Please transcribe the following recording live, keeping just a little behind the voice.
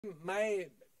My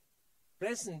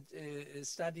present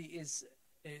study is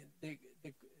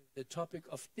the topic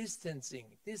of distancing.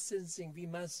 Distancing, we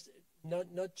must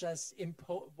not just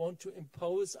want to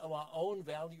impose our own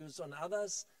values on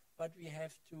others, but we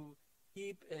have to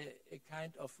keep a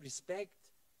kind of respect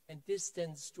and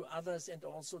distance to others and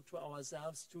also to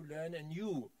ourselves to learn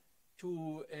anew,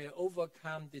 to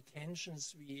overcome the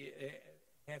tensions we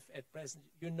have at present.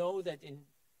 You know that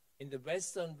in the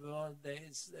Western world there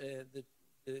is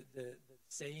the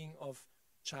saying of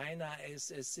China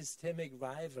as a systemic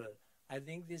rival. I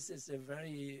think this is a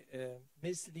very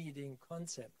misleading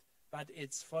concept, but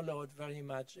it's followed very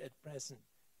much at present.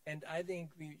 And I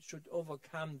think we should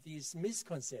overcome these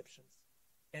misconceptions.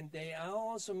 And they are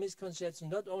also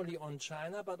misconceptions not only on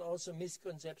China, but also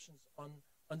misconceptions on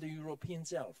the European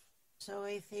self. So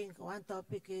I think one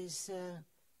topic is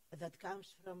that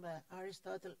comes from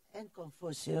Aristotle and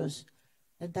Confucius.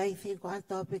 And I think one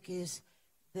topic is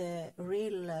the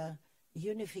real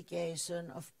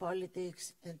unification of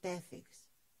politics and ethics.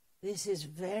 This is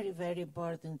very, very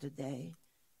important today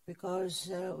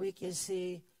because we can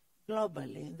see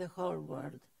globally in the whole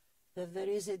world that there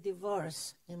is a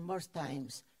divorce in most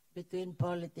times between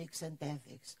politics and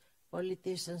ethics.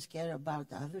 Politicians care about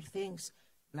other things,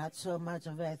 not so much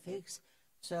of ethics.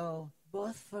 So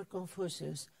both for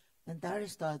Confucius and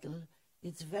Aristotle,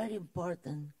 it's very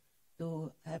important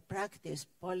to practice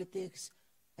politics,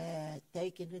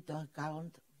 taking into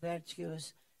account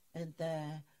virtues and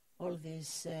all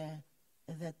this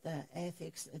that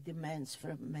ethics demands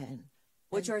from men.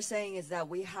 What you're saying is that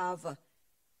we have,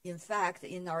 in fact,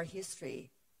 in our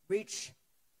history, rich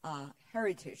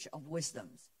heritage of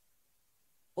wisdoms.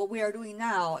 What we are doing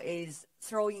now is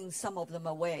throwing some of them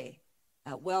away,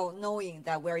 well knowing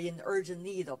that we're in urgent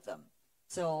need of them.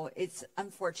 So it's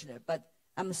unfortunate, but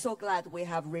I'm so glad we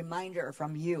have a reminder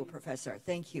from you, Professor.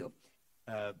 Thank you.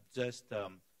 Just to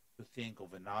think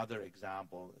of another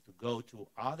example, to go to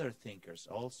other thinkers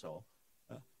also.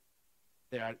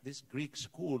 There are this Greek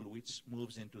school which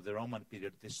moves into the Roman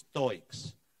period, the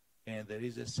Stoics, and there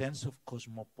is a sense of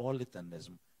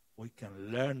cosmopolitanism we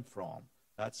can learn from.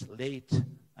 That's late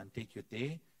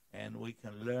antiquity, and we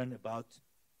can learn about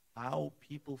how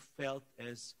people felt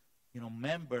as,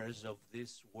 members of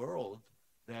this world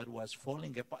that was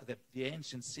falling apart, that the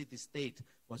ancient city-state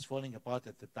was falling apart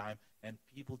at the time, and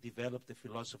people developed a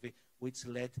philosophy which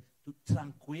led to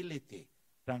tranquility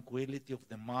of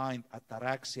the mind.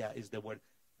 Ataraxia is the word.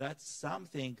 That's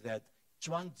something that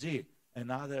Zhuangzi,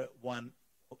 another one,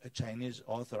 a Chinese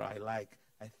author I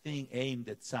think aimed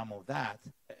at some of that.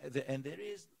 And there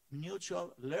is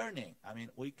mutual learning. I mean,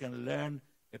 we can learn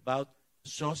about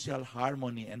social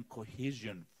harmony and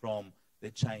cohesion from the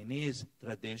Chinese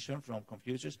tradition, from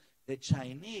Confucius. The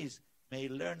Chinese may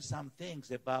learn some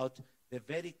things about the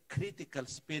very critical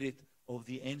spirit of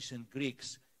the ancient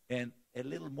Greeks and a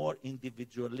little more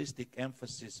individualistic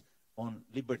emphasis on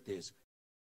liberties.